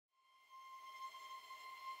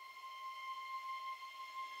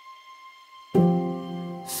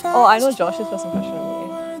Oh, I know Josh's first impression of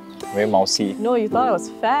me. Very mousy. No, you thought I was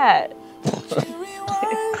fat.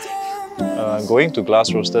 Going to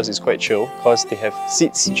Glass Roasters is quite chill because they have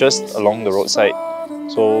seats just along the roadside.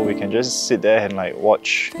 So we can just sit there and like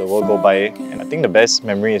watch the world go by. And I think the best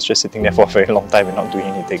memory is just sitting there for a very long time and not doing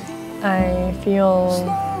anything. I feel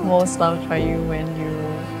most loved by you when you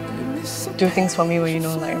do things for me when you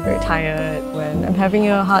know like I'm very tired, when I'm having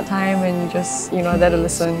a hard time and you just, you know, there to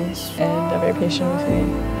listen and are very patient with me.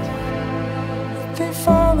 They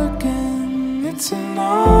fall again, it's an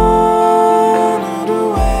honor to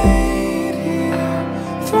wait here.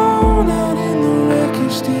 Thrown out in the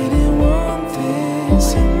wreckage, didn't want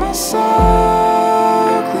this. In my circling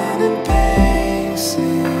and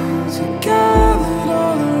paces, you gathered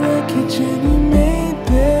all the wreckage and you made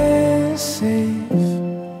this safe.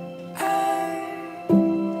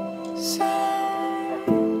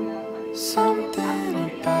 Something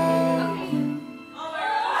about you.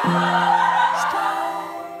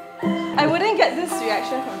 I wouldn't get this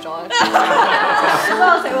reaction from Josh. So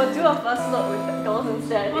I was like, we'll do a first look with the girls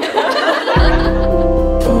instead.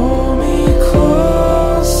 Pull me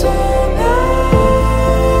closer now.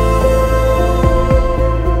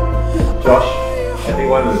 Josh, I think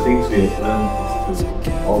one of the things we have learned is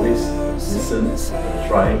to always listen,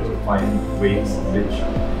 try to find ways in which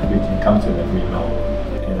we can come to an agreement.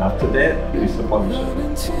 And after that, we support each other.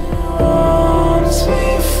 Once we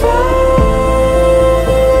found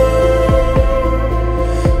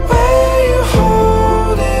where you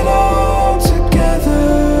hold it all together,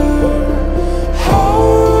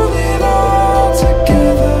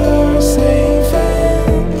 safe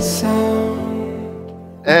and sound.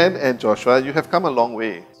 Anne and Joshua, you have come a long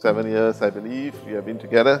way. 7 years, I believe, you have been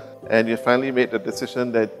together, and you finally made the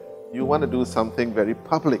decision that you want to do something very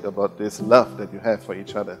public about this love that you have for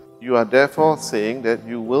each other. You are therefore saying that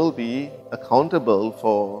you will be accountable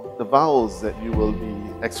for the vows that you will be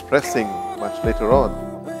expressing much later on.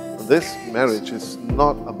 This marriage is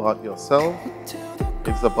not about yourself,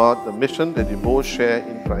 it's about the mission that you both share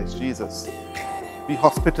in Christ Jesus. Be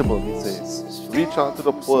hospitable, he says. Reach out to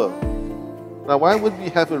the poor. Now, why would we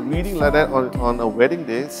have a reading like that on a wedding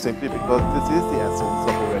day? Simply because this is the essence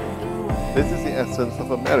of a wedding. This is the essence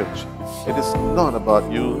of a marriage. It is not about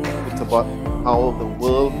you, it's about how the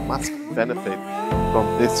world must benefit from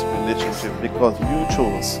this relationship because you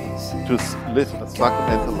chose to live a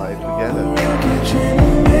sacramental life together.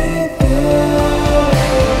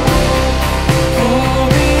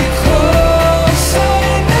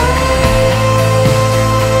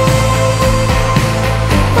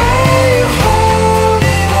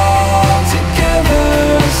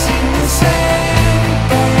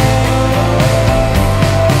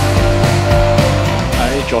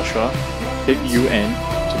 Joshua, take you, Anne,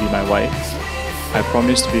 to be my wife. I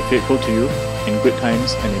promise to be faithful to you in good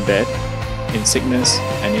times and in bad, in sickness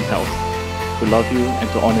and in health, to love you and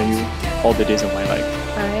to honor you all the days of my life.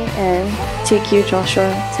 I, Anne, take you, Joshua,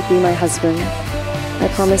 to be my husband. I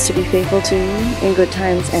promise to be faithful to you in good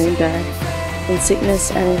times and in bad, in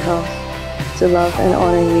sickness and in health, to love and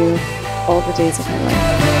honor you all the days of my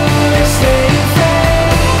life.